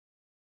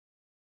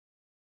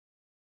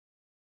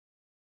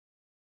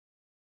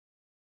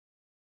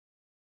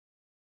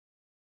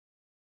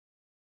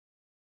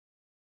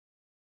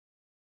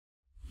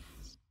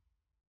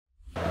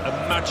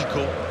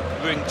magical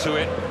ring to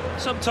it.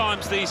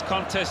 Sometimes these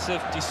contests have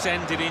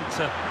descended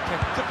into...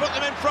 To put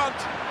them in front.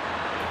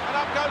 And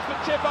up goes the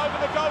chip over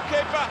the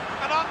goalkeeper.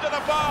 And under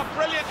the bar,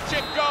 brilliant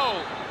chip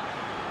goal.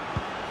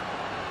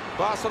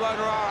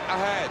 Barcelona are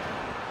ahead.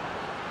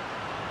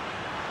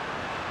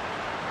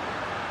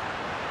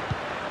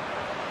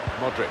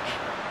 Modric.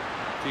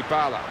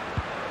 Dybala.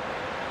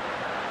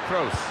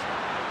 Kroos.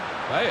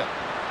 Bale.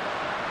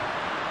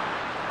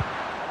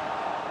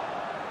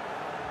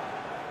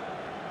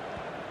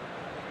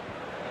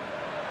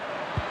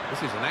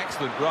 This is an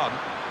excellent run.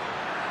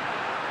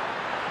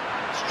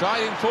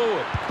 Striding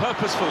forward,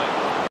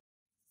 purposefully.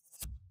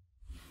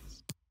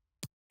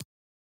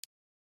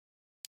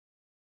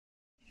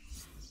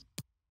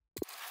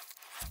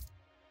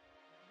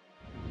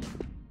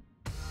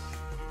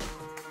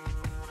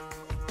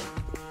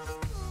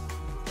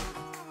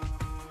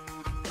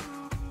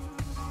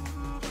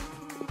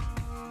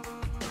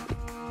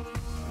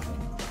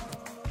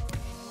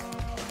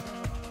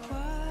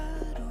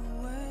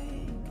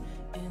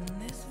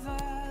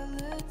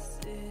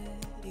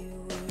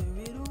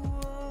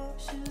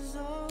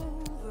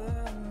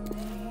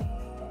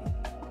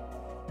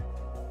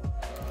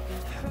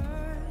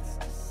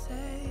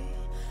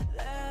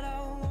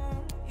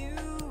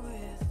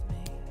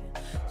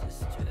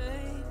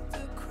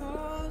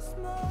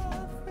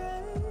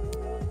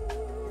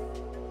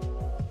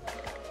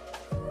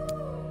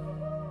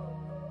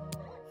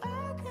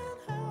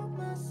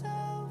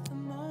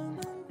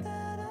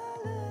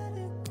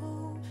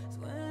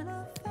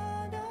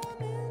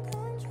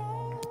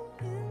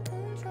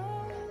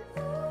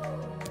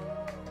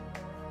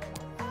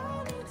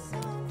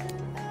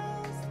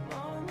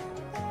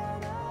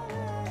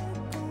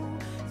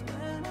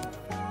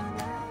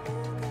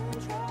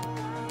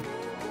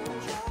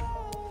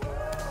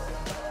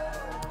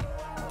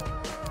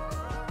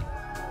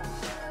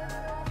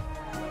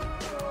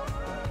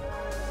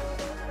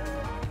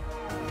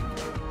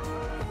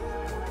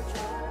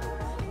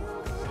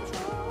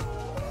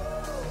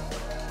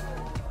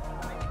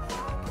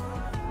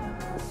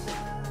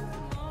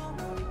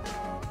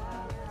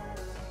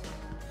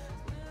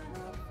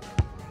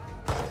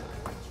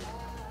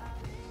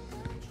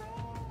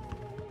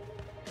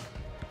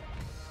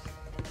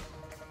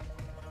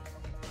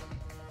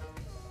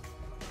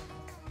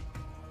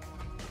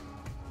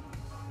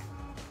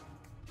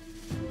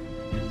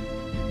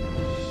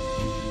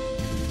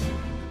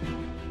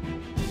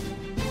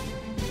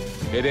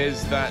 It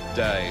is that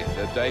day,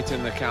 the date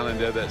in the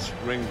calendar that's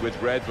ringed with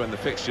red when the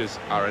fixtures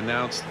are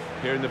announced.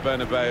 Here in the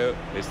Bernabeu,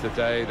 it's the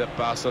day that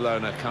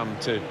Barcelona come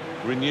to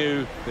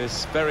renew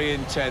this very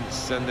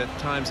intense and at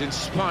times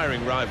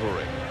inspiring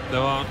rivalry. There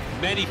aren't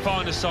many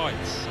finer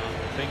sights.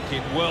 I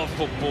think in world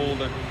football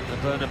than the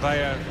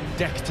Bernabeu,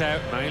 decked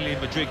out, mainly in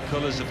Madrid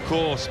colours, of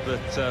course,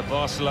 but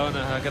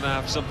Barcelona are going to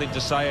have something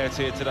to say out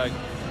here today.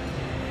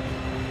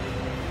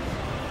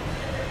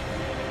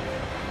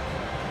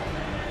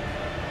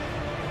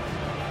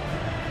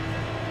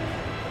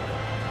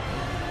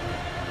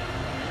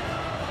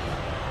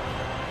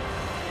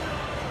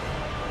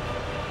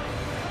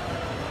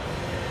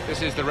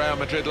 This is the Real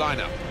Madrid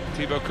lineup.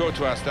 Thibaut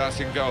Courtois starts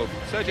in goal.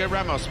 Sergio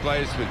Ramos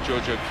plays with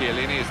Giorgio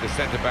Chiellini as the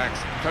centre-backs.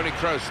 Toni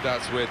Kroos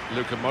starts with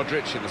Luka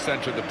Modric in the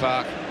centre of the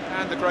park.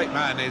 And the great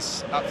man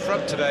is up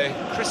front today,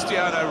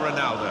 Cristiano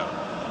Ronaldo.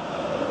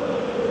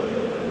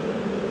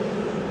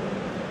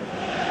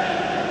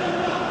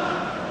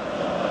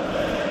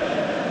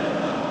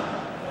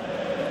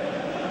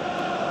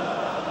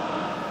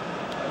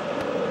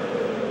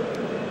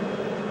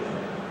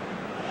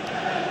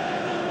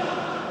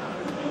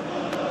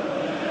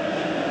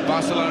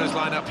 Barcelona's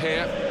line-up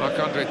here.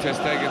 Marc-Andre ter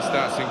Stegen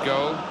starts in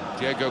goal.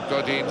 Diego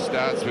Godin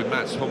starts with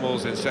Mats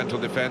Hummels in central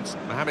defence.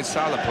 Mohamed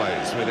Salah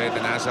plays with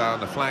Eden Hazard on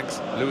the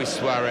flanks. Luis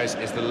Suarez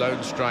is the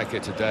lone striker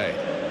today.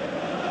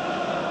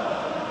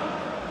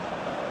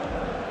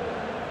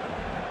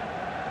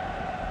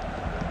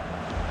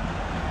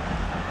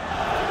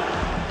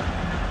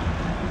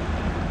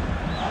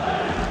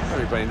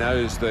 Everybody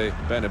knows the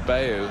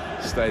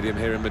Bernabeu stadium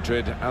here in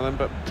Madrid, Alan,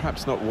 but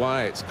perhaps not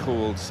why it's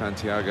called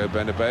Santiago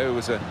Bernabeu.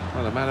 Was a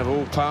man of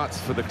all parts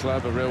for the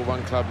club, a real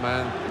one-club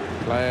man,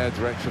 player,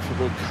 director of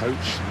football,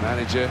 coach,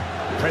 manager,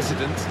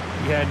 president.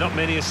 Yeah, not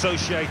many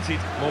associated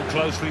more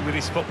closely with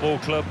his football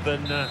club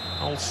than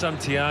old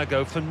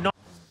Santiago for not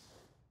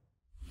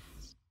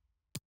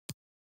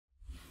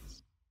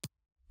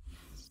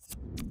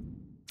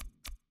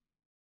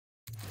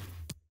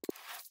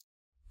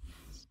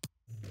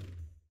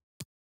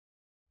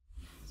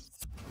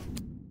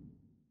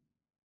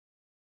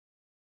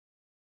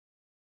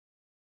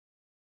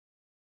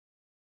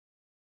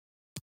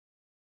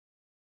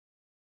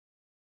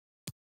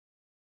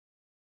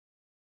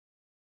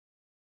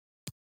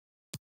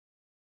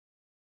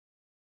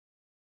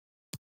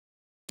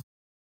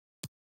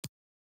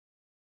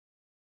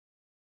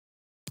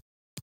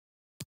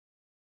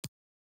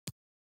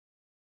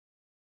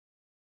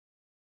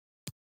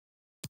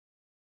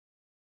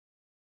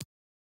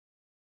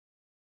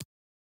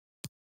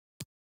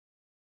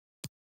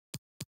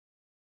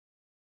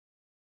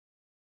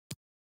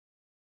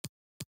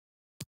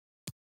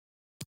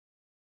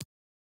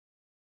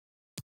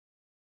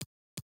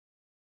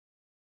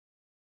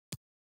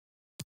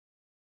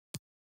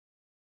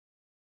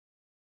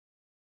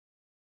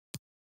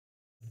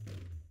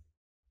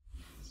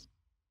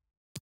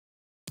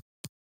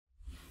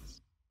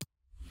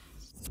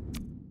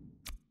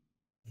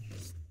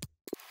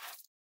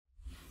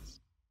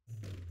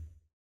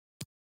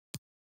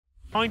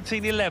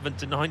 1911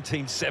 to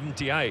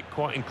 1978,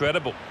 quite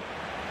incredible.